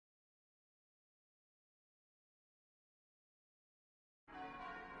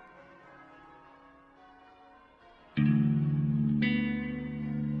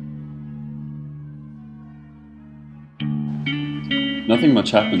Nothing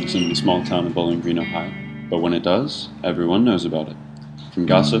much happens in the small town of Bowling Green, Ohio, but when it does, everyone knows about it. From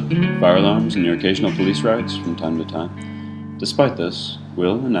gossip, fire alarms, and your occasional police riots from time to time. Despite this,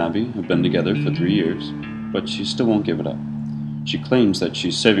 Will and Abby have been together for 3 years, but she still won't give it up. She claims that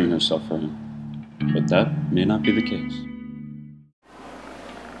she's saving herself for him, but that may not be the case.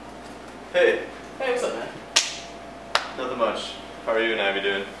 Hey. Hey, what's up, man? Nothing much. How are you and Abby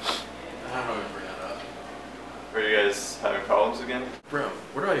doing? I don't even bring that up. Are you guys having problems again? Bro,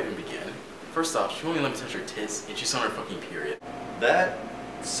 where do I even begin? First off, she won't even let me touch her tits, and she's on her fucking period. That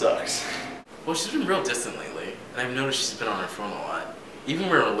sucks. Well, she's been real distant lately, and I've noticed she's been on her phone a lot. Even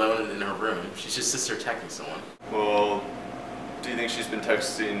when we're alone in her room, she just sits there texting someone. Well, do you think she's been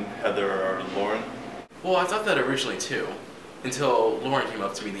texting Heather or Lauren? Well, I thought that originally too, until Lauren came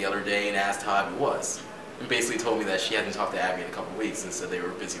up to me the other day and asked how Abby was, and basically told me that she hadn't talked to Abby in a couple weeks and said they were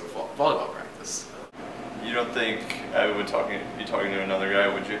busy with volleyball practice. You don't think Abby would be talking to another guy,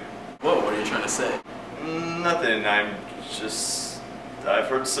 would you? Whoa, what are you trying to say? Nothing, I've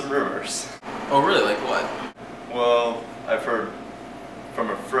heard some rumors. Oh really, like what? Well, I've heard from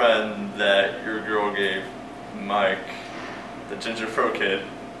a friend that your girl gave Mike, the ginger fro kid,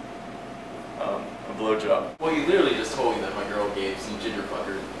 a blowjob. Well, you literally just told me that my girl gave some ginger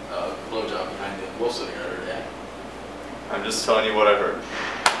fucker a blowjob behind the wolf sitting the other day. I'm just telling you what I heard.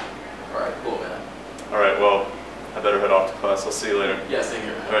 Alright, cool, man. Alright, well, I better head off to class. I'll see you later. Yeah, same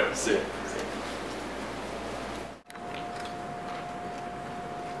here, man. Alright, see you.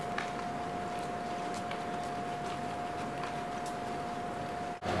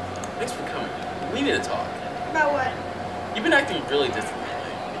 Thanks for coming. We need to talk. About what? You've been acting really distant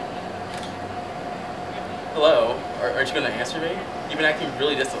lately. Hello? Aren't you gonna answer me? You've been acting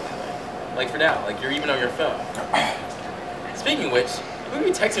really distant lately. Like for now, like you're even on your phone. Speaking of which, who are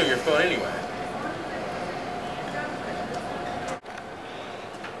you texting on your phone anyway?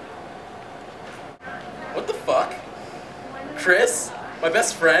 What the fuck? Chris? My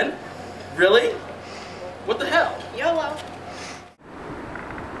best friend? Really? What the hell? YOLO.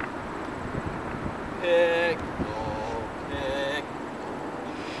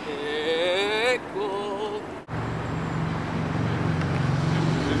 Pickle.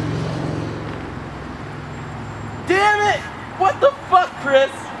 Damn it! What the fuck,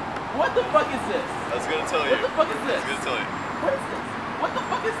 Chris? What the fuck is this? I was gonna tell you. What the fuck is this? I was gonna tell you. What is this? What the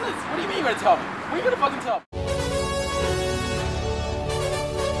fuck is this? What do you mean you're gonna tell me? What are you gonna fucking tell me?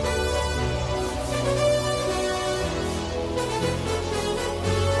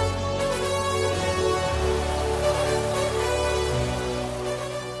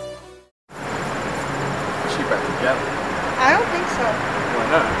 I don't think so. Why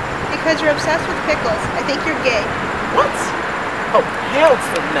not? Because you're obsessed with pickles. I think you're gay. What? Oh, hell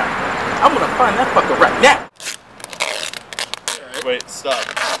to no. I'm gonna find that fucker right now. Right. Wait, stop.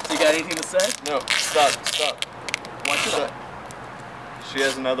 So you got anything to say? No, stop. Why should I? She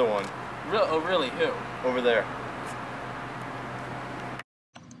has another one. Oh, really? Who? Over there.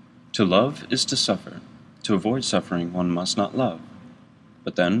 To love is to suffer. To avoid suffering, one must not love.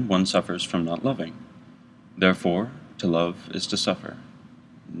 But then one suffers from not loving. Therefore, to love is to suffer.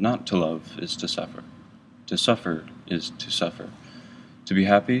 Not to love is to suffer. To suffer is to suffer. To be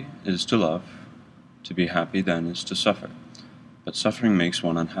happy is to love. To be happy then is to suffer. But suffering makes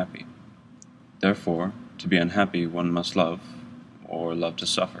one unhappy. Therefore, to be unhappy one must love, or love to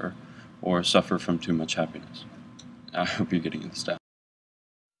suffer, or suffer from too much happiness. I hope you're getting this down.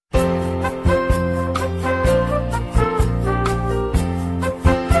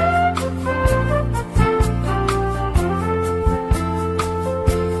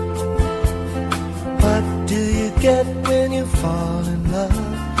 Get when you fall in love,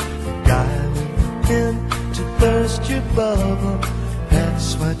 the guy will begin to burst your bubble.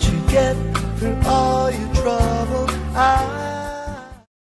 That's what you get for all your trouble.